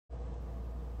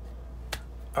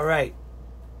All right.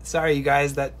 Sorry, you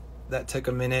guys, that took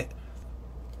a minute.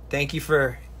 Thank you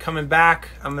for coming back.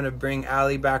 I'm gonna bring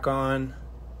Ali back on.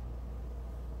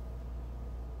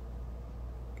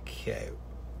 Okay.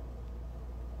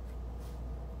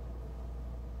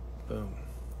 Boom.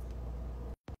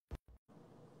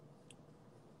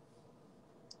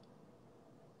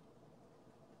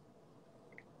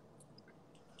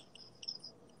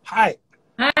 Hi.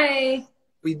 Hi.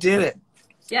 We did it.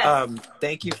 Yes.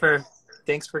 Thank you for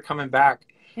thanks for coming back.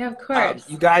 Yeah, of course.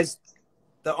 You guys,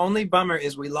 the only bummer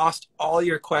is we lost all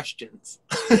your questions.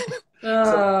 so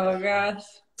Oh gosh.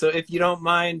 so if you don't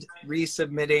mind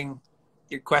resubmitting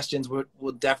your questions,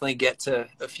 we'll definitely get to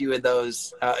a few of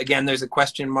those. Again, there's a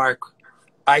question mark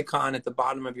icon at the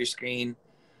bottom of your screen.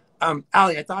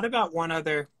 Ali, I thought about one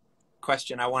other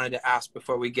question I wanted to ask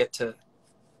before we get to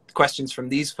questions from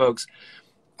these folks.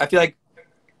 I feel like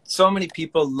so many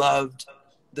people loved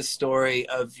the story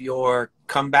of your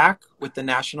comeback with the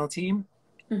national team,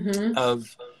 Mm-hmm.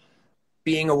 of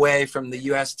being away from the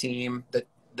U.S. team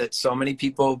that so many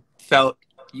people felt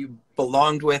you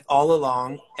belonged with all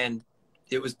along, and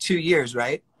it was 2 years,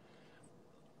 right?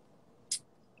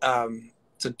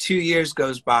 So 2 years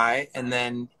goes by, and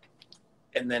then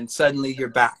suddenly you're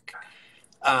back.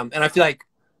 And I feel like,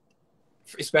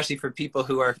 especially for people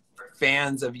who are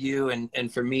fans of you,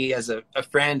 and for me as a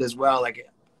friend as well, like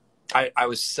I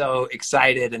was so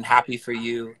excited and happy for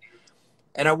you.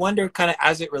 And I wonder, kind of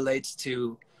as it relates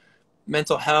to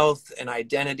mental health and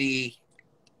identity,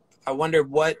 I wonder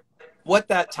what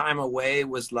that time away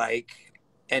was like,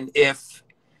 and if,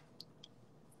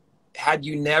 had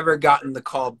you never gotten the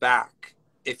call back,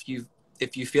 if you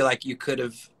feel like you could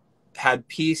have had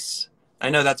peace. I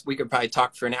know that's, we could probably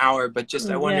talk for an hour, but just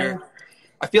I Yeah. wonder,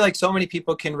 I feel like so many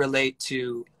people can relate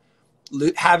to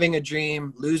having a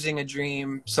dream, losing a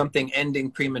dream, something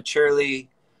ending prematurely.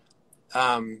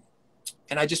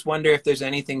 And I just wonder if there's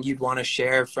anything you'd want to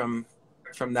share from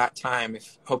that time,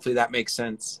 if hopefully that makes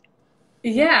sense.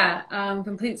 Yeah,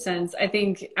 complete sense. I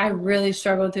think I really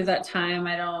struggled through that time.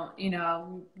 I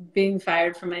don't, being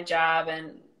fired from my job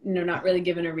and, not really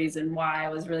given a reason why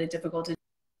it was really difficult to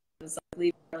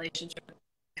leave a relationship,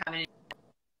 having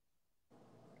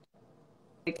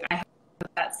like I have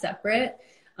that separate.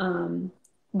 Um,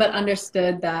 but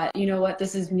understood that, what,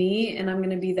 this is me and I'm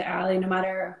going to be the ally no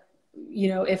matter,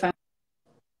 if I'm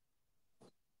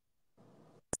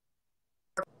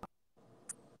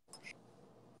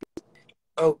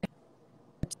Oh,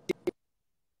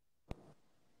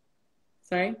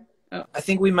 sorry. Oh, I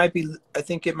think we might be, I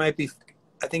think it might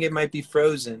be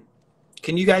frozen.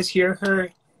 Can you guys hear her?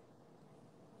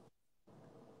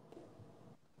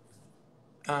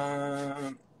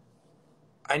 Um,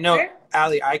 I know, there?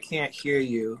 Ali, I can't hear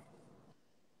you.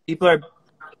 People are,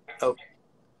 oh,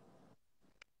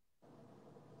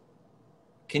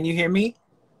 can you hear me? I,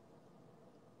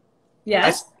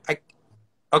 Yes. I,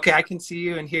 okay, I can see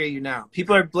you and hear you now.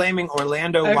 People are blaming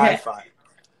Orlando Okay. Wi-Fi.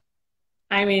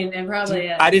 I mean, it probably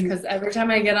I is didn't, because every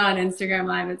time I get on Instagram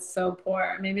Live, it's so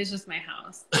poor. Maybe it's just my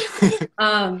house.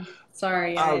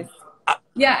 Sorry, guys. um, I,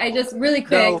 Yeah, I just really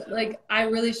quick, no, like I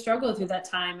really struggled through that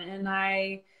time, and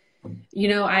I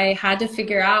had to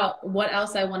figure out what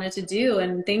else I wanted to do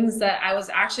and things that I was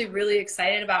actually really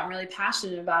excited about and really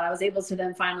passionate about. I was able to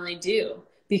then finally do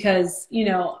because,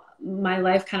 my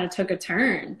life kind of took a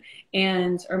turn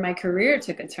or my career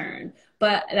took a turn.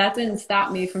 But that didn't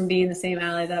stop me from being the same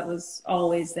ally that was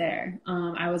always there.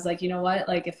 I was like, you know what?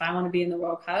 Like, if I want to be in the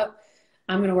World Cup,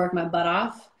 I'm going to work my butt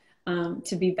off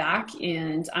to be back,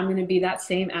 and I'm going to be that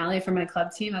same ally for my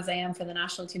club team as I am for the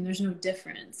national team. There's no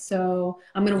difference. So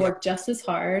I'm going to yeah, work just as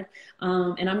hard,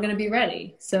 and I'm going to be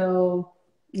ready. So,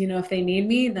 if they need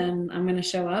me, then I'm going to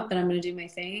show up and I'm going to do my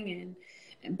thing.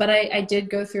 But I did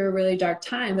go through a really dark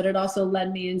time, but it also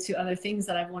led me into other things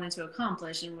that I've wanted to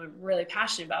accomplish and were really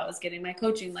passionate about, was getting my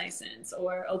coaching license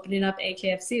or opening up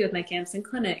AKFC with my camps and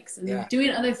clinics and yeah, doing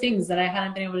other things that I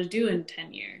hadn't been able to do in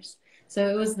 10 years. So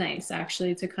it was nice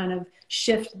actually to kind of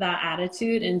shift that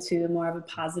attitude into more of a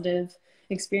positive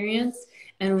experience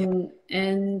yeah.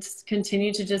 and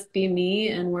continue to just be me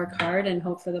and work hard and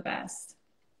hope for the best.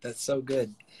 That's so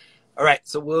good. All right,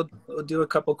 so we'll do a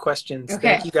couple questions. Thank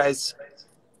Okay. you guys.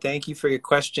 Thank you for your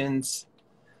questions.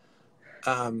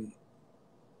 Um,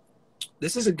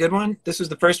 this is a good one. This was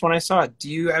the first one I saw.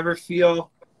 Do you ever feel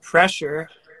pressure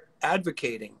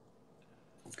advocating?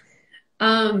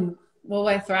 Well,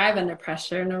 I thrive under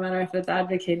pressure, no matter if it's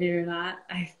advocated or not.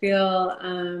 I feel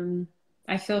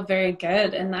very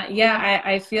good. And that, yeah,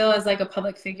 I feel as like a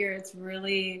public figure, it's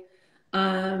really,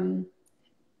 um,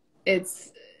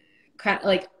 it's kind of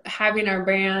like having our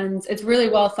brands, it's really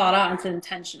well thought out. It's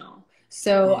intentional.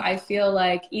 So Mm. I feel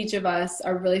like each of us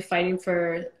are really fighting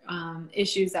for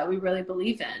issues that we really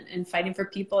believe in, and fighting for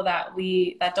people that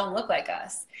don't look like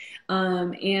us.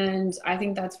 And I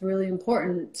think that's really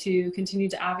important to continue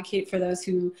to advocate for those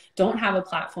who don't have a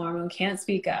platform and can't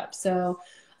speak up. So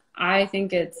I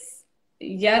think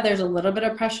yeah, there's a little bit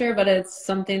of pressure, but it's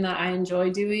something that I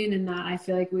enjoy doing and that I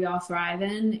feel like we all thrive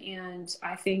in. And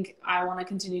I think I want to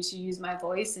continue to use my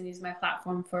voice and use my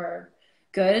platform for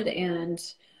good, and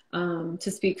to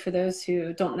speak for those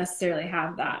who don't necessarily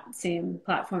have that same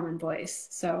platform and voice.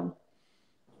 So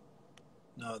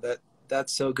No,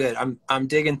 that's so good. I'm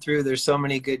digging through. There's so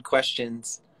many good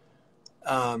questions.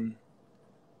 Um,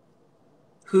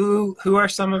 who are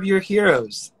some of your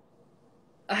heroes?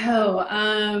 oh,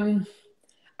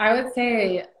 I would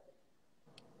say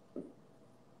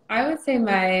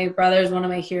my brother is one of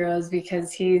my heroes,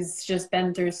 because he's just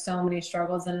been through so many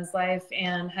struggles in his life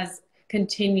and has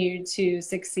continued to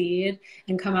succeed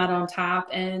and come out on top,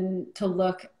 and to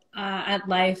look at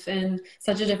life in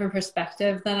such a different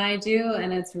perspective than I do.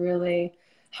 And it's really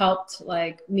helped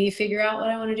like me figure out what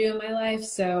I want to do in my life.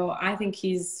 So I think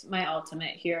he's my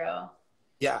ultimate hero.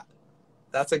 Yeah,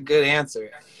 that's a good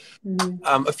answer.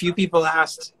 Mm-hmm. A few people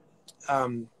asked,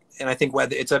 and I think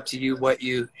whether it's up to you what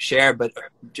you share, but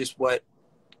just what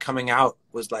coming out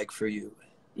was like for you.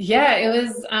 Yeah, it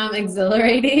was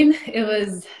exhilarating. It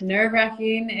was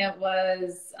nerve-wracking. It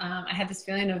was, I had this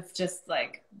feeling of just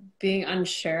like being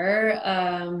unsure.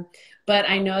 But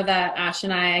I know that Ash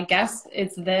and I guess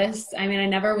it's this. I mean, I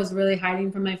never was really hiding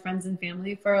from my friends and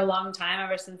family for a long time,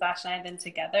 ever since Ash and I had been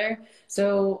together.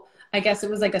 So I guess it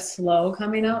was like a slow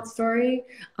coming out story.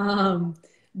 Mm.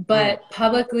 But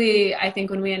publicly, I think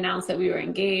when we announced that we were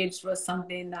engaged was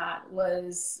something that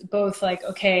was both like,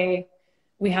 okay,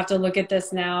 we have to look at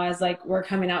this now as like we're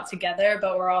coming out together,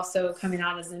 but we're also coming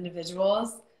out as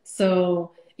individuals.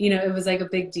 So, it was like a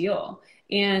big deal.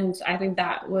 And I think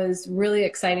that was really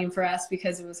exciting for us,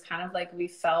 because it was kind of like we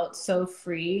felt so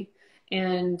free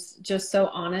and just so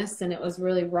honest, and it was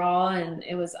really raw, and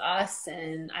it was us.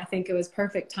 And I think it was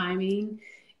perfect timing.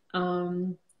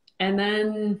 And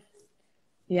then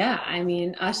yeah, I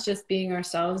mean, us just being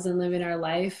ourselves and living our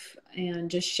life and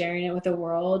just sharing it with the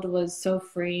world was so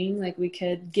freeing. Like we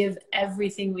could give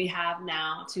everything we have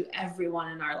now to everyone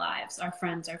in our lives, our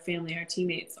friends, our family, our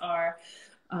teammates, our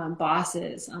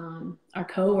bosses, our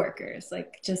coworkers.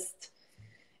 Like just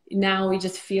now we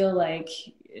just feel like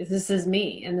this is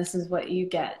me, and this is what you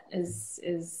get is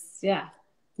yeah,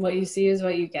 what you see is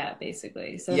what you get,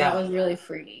 basically. So that Yeah, was really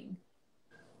freeing.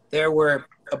 there were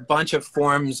a bunch of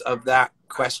forms of that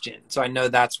question. So I know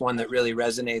that's one that really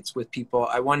resonates with people.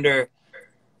 I wonder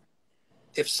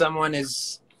if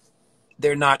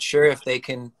they're not sure if they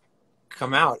can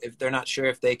come out, if they're not sure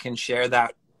if they can share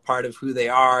that part of who they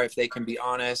are, if they can be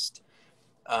honest.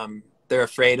 They're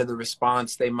afraid of the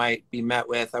response they might be met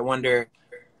with. I wonder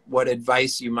what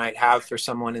advice you might have for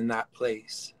someone in that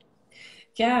place.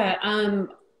 Yeah,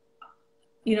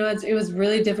 it was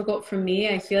really difficult for me.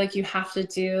 I feel like you have to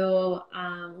do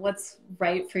what's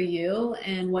right for you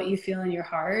and what you feel in your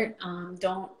heart.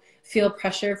 Don't feel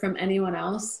pressure from anyone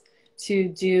else to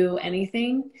do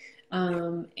anything.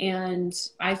 And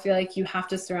I feel like you have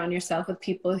to surround yourself with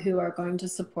people who are going to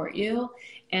support you.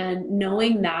 And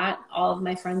knowing that all of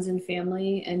my friends and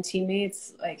family and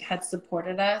teammates like had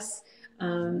supported us,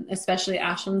 especially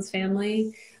Ashland's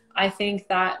family, I think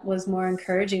that was more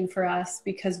encouraging for us,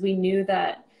 because we knew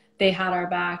that they had our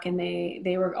back, and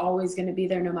they were always going to be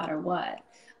there no matter what.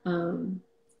 And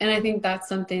I think that's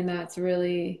something that's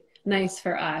really nice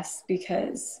for us,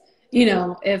 because,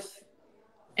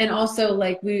 and also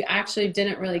like we actually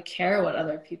didn't really care what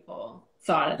other people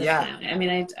thought at the Yeah, time. I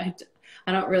mean,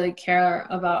 I don't really care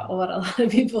about what a lot of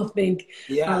people think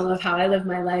yeah, of how I live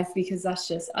my life, because that's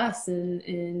just us,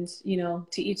 and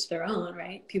to each their own,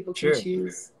 right? People can sure.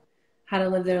 choose how to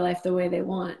live their life the way they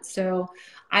want. So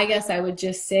I guess I would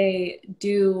just say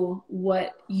do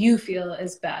what you feel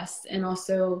is best, and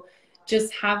also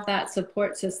just have that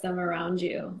support system around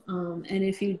you. And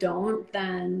if you don't,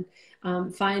 then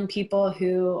find people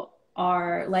who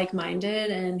are like-minded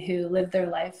and who live their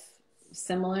life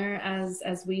similar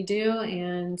as we do,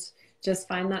 and just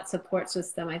find that support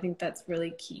system. I think that's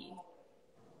really key.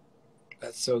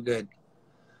 That's so good.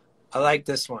 I like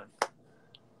this one.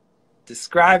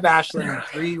 Describe Ashlyn in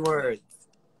 3 words.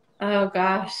 Oh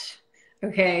gosh.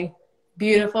 Okay.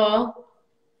 Beautiful,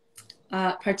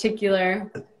 particular,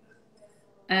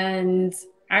 and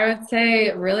I would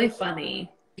say really funny.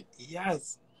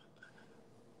 Yes.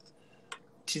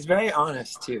 She's very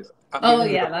honest too. I'm Oh giving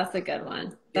you yeah, that's a good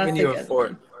one. giving That's a you a good 4.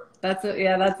 one. That's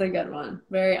a good one.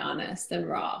 Very honest and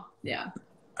raw. Yeah.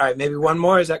 All right, maybe one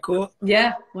more. Is that cool?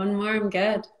 Yeah, one more. I'm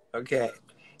good. Okay.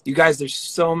 You guys, there's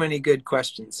so many good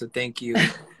questions, so thank you.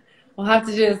 We'll have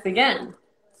to do this again.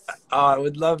 Oh, I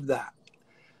would love that.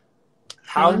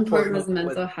 How How important was important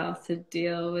was mental health to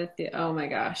deal with? Oh my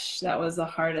gosh, that was the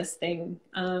hardest thing.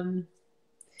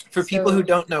 for people who So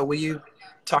don't know, will you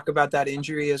talk about that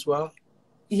injury as well?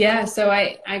 yeah, so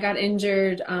I got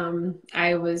injured.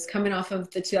 I was coming off of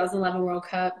the 2011 World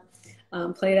Cup,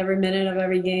 played every minute of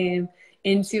every game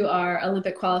into our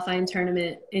Olympic qualifying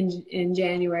tournament in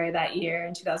January that year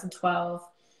in 2012.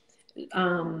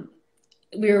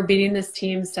 We were beating this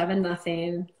team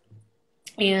 7-0.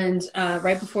 And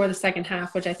right before the second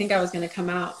half, which I think I was going to come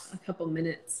out a couple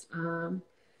minutes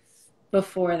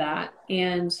before that.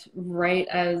 And right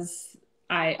as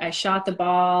I shot the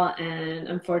ball, and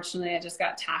unfortunately I just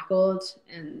got tackled,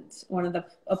 and one of the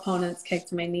opponents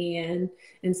kicked my knee in.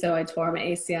 And so I tore my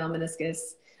ACL,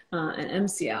 meniscus, and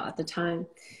MCL at the time.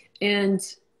 And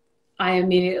I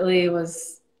immediately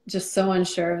was just so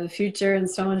unsure of the future and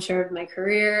so unsure of my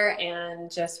career,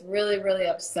 and just really, really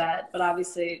upset, but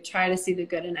obviously try to see the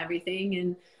good in everything,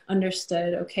 and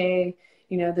understood, okay,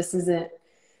 you know, this isn't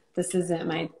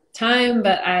my time,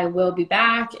 but I will be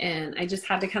back. And I just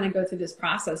had to kind of go through this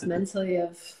process mentally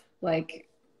of like,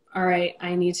 all right,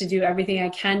 I need to do everything I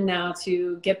can now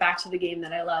to get back to the game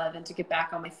that I love and to get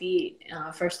back on my feet,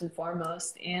 first and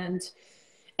foremost. And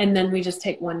then we just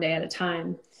take one day at a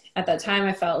time. At that time,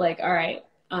 I felt like, all right,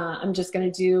 I'm just going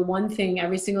to do one thing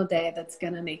every single day that's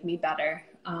going to make me better,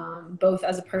 both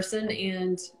as a person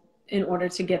and in order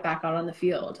to get back out on the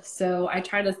field. So I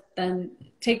try to then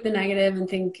take the negative and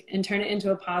think and turn it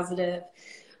into a positive,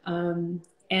 and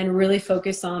really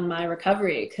focus on my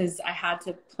recovery, because I had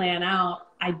to plan out,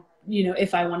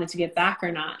 if I wanted to get back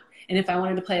or not. And if I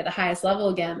wanted to play at the highest level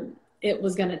again, it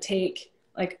was going to take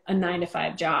like a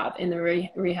 9-to-5 job in the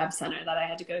rehab center that I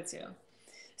had to go to.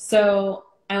 So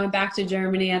I went back to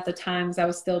Germany at the time because I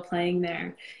was still playing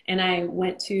there. And I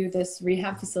went to this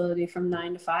rehab facility from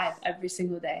 9 to 5 every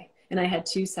single day. And I had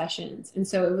 2 sessions. And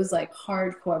so it was like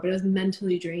hardcore, but it was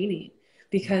mentally draining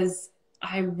because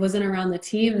I wasn't around the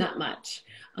team that much.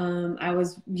 I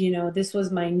was, this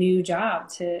was my new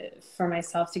job for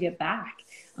myself to get back,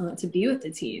 to be with the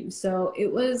team. So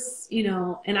it was,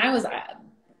 and I was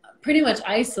pretty much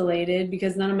isolated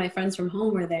because none of my friends from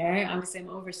home were there. Obviously I'm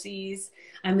overseas.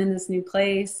 I'm in this new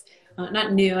place.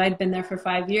 Not new, I'd been there for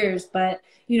 5 years, but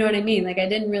you know what I mean? Like I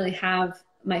didn't really have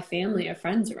my family or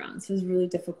friends around. So it was really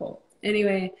difficult.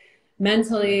 Anyway,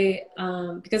 mentally,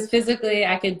 because physically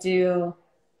I could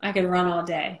run all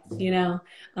day,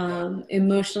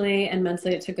 emotionally and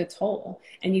mentally it took a toll.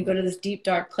 And you go to this deep,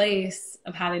 dark place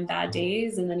of having bad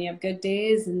days, and then you have good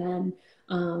days. And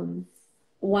then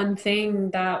one thing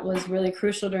that was really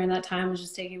crucial during that time was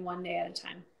just taking one day at a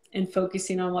time and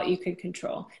focusing on what you could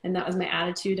control. And that was my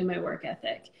attitude and my work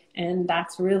ethic. And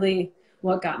that's really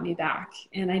what got me back.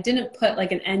 And I didn't put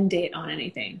like an end date on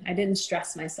anything. I didn't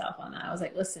stress myself on that. I was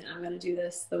like, listen, I'm going to do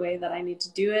this the way that I need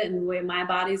to do it and the way my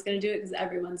body's going to do it, because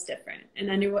everyone's different and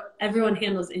everyone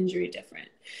handles injury different.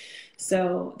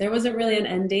 So there wasn't really an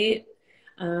end date.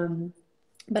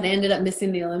 But I ended up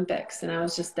missing the Olympics, and I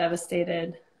was just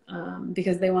devastated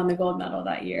because they won the gold medal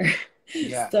that year.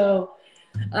 Yeah. So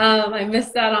I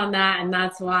missed out on that. And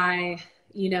that's why,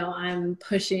 I'm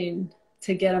pushing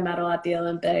to get a medal at the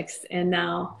Olympics. And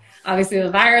now obviously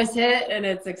the virus hit and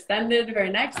it's extended for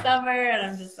next summer. And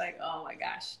I'm just like, oh my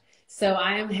gosh. So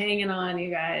I am hanging on,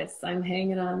 you guys. I'm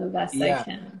hanging on the best I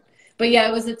can. But yeah,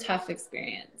 it was a tough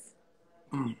experience.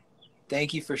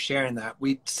 Thank you for sharing that.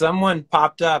 Someone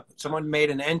popped up, someone made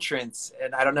an entrance,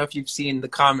 and I don't know if you've seen the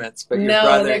comments, but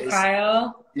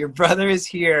Kyle? Your brother is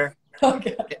here.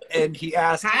 Okay. And he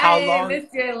asked, hi, how long? I miss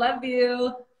you. I love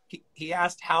you. He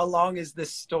asked, how long is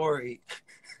this story?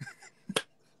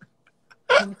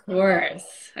 Of course.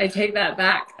 I take that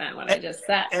back then, what I just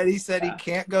said. And he said he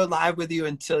can't go live with you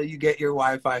until you get your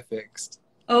Wi-Fi fixed.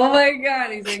 Oh my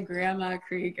God. He's like Grandma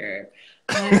Krieger.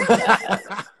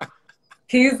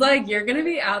 He's like, you're going to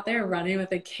be out there running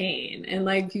with a cane. And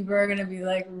like, people are going to be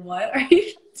like, what are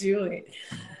you doing?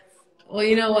 Well,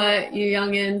 you know what? You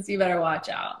youngins, you better watch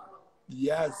out.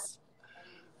 Yes.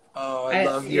 Oh, I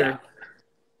love that.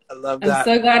 I'm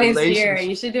so glad he's here.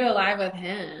 You should do a live with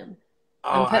him.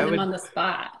 Oh, I'm putting him on the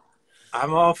spot.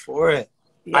 I'm all for it.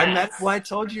 Yes. I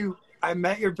told you, I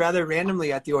met your brother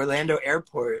randomly at the Orlando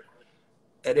airport,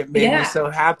 and it made me so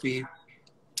happy.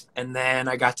 And then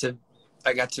I got to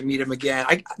meet him again.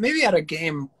 Maybe at a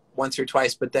game once or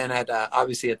twice, but then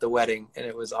obviously at the wedding, and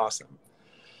it was awesome.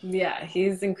 Yeah,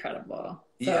 he's incredible.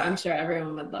 So I'm sure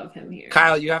everyone would love him here.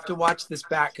 Kyle, you have to watch this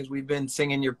back because we've been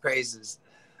singing your praises.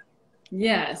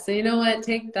 Yeah. So you know what?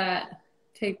 Take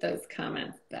those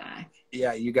comments back.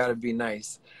 Yeah, you got to be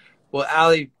nice. Well,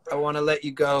 Allie, I want to let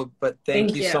you go, but thank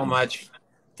Thank you so you. much.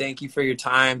 Thank you for your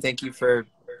time. Thank you for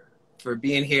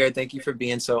being here. Thank you for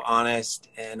being so honest.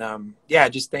 And yeah,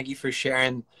 just thank you for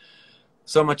sharing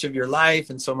so much of your life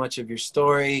and so much of your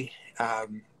story.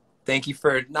 Thank you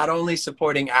for not only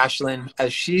supporting Ashlyn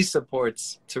as she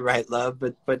supports To Write Love,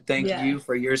 but thank Yes. you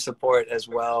for your support as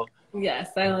well.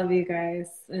 Yes, I love you guys.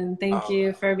 And thank Um,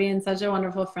 you for being such a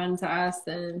wonderful friend to us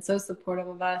and so supportive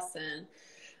of us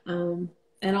um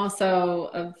and also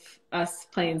of us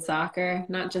playing soccer,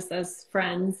 not just as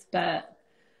friends, but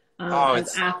oh,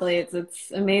 as athletes.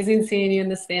 It's amazing seeing you in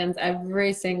the stands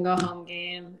every single home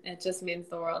game. It just means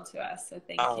the world to us. So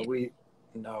thank you. we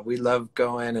no, we love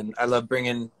going, and I love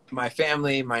bringing my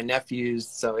family, my nephews.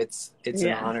 So it's an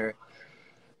Yeah, honor.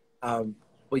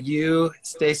 Will you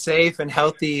stay safe and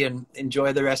healthy and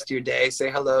enjoy the rest of your day? Say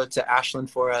hello to Ashlyn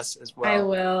for us as I well.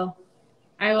 will.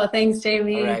 I will. Thanks, All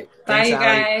Jamie. right. Bye, Thanks, you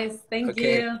Allie. guys. Thank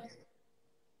Okay. you.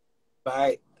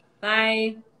 Bye.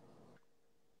 Bye.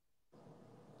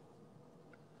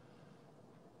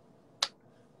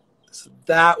 So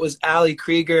that was Allie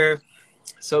Krieger.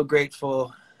 So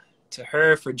grateful to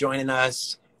her for joining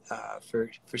us, for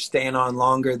staying on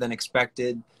longer than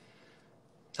expected.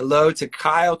 Hello to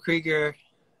Kyle Krieger.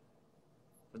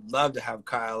 Would love to have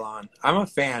Kyle on. I'm a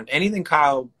fan. Anything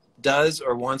Kyle does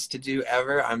or wants to do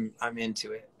ever, I'm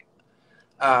into it.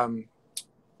 Um,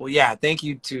 well, yeah. Thank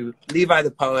you to Levi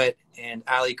the Poet and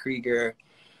Ali Krieger.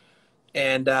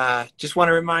 And just want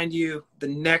to remind you, the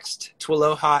next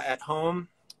Twaloha at Home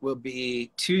will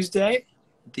be Tuesday,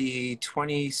 the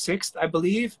 26th, I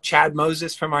believe. Chad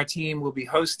Moses from our team will be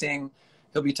hosting.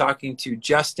 He'll be talking to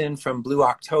Justin from Blue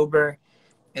October.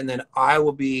 And then I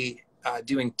will be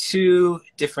doing two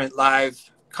different live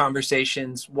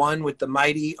conversations, one with the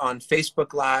Mighty on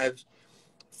Facebook Live,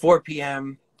 4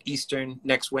 p.m. Eastern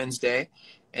next Wednesday,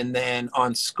 and then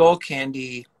on Skull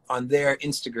Candy on their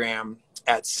Instagram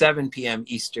at 7 p.m.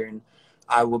 Eastern.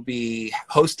 I will be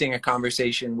hosting a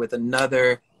conversation with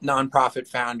another nonprofit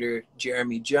founder,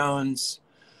 Jeremy Jones,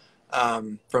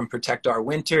 from Protect Our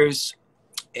Winters,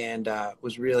 and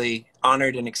was really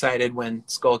honored and excited when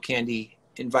Skull Candy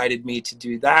invited me to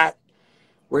do that.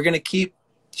 We're going to keep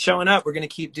showing up. We're going to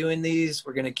keep doing these.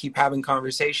 We're going to keep having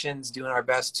conversations, doing our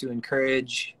best to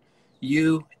encourage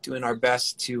you, doing our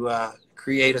best to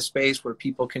create a space where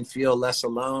people can feel less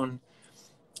alone.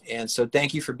 And so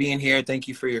thank you for being here. Thank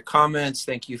you for your comments.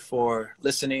 Thank you for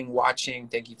listening, watching.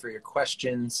 Thank you for your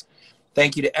questions.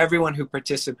 Thank you to everyone who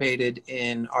participated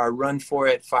in our Run For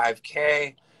It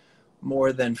 5K.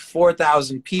 More than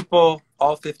 4,000 people,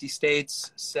 all 50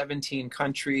 states, 17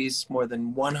 countries, more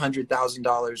than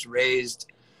 $100,000 raised.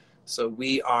 So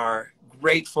we are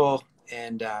grateful.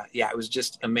 And yeah, it was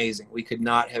just amazing. We could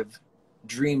not have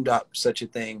dreamed up such a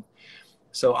thing.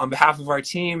 So on behalf of our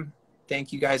team,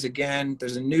 thank you guys again.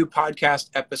 There's a new podcast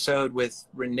episode with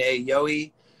Renee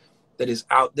Yohe that is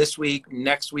out this week.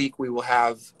 Next week, we will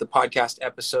have the podcast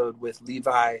episode with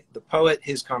Levi the Poet,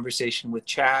 his conversation with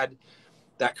Chad.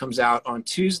 That comes out on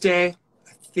Tuesday.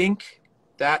 I think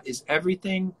that is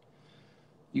everything.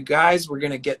 You guys, we're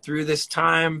going to get through this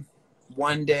time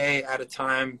one day at a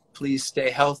time. Please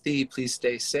stay healthy. Please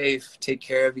stay safe. Take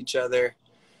care of each other.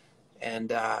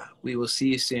 And we will see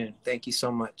you soon. Thank you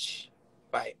so much.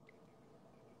 Bye.